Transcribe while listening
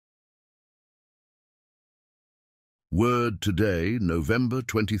Word today, November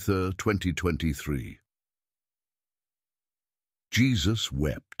 23rd, 2023. Jesus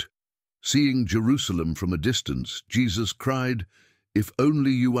wept. Seeing Jerusalem from a distance, Jesus cried, "If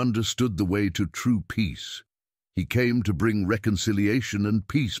only you understood the way to true peace." He came to bring reconciliation and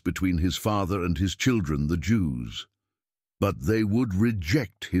peace between his Father and his children, the Jews. But they would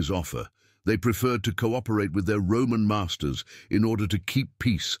reject his offer. They preferred to cooperate with their Roman masters in order to keep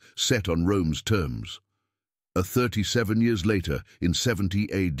peace set on Rome's terms. 37 years later, in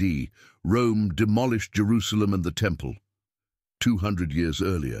 70 AD, Rome demolished Jerusalem and the Temple. 200 years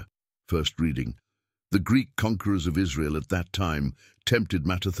earlier, first reading, the Greek conquerors of Israel at that time tempted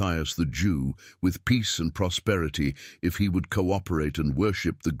Mattathias the Jew with peace and prosperity if he would cooperate and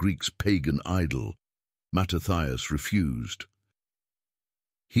worship the Greeks' pagan idol. Mattathias refused.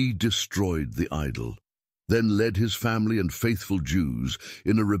 He destroyed the idol, then led his family and faithful Jews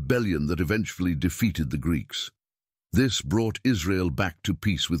in a rebellion that eventually defeated the Greeks. This brought Israel back to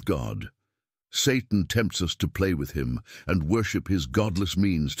peace with God. Satan tempts us to play with him and worship his godless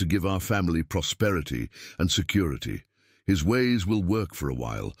means to give our family prosperity and security. His ways will work for a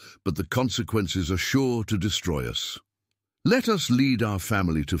while, but the consequences are sure to destroy us. Let us lead our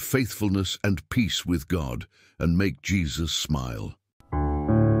family to faithfulness and peace with God and make Jesus smile.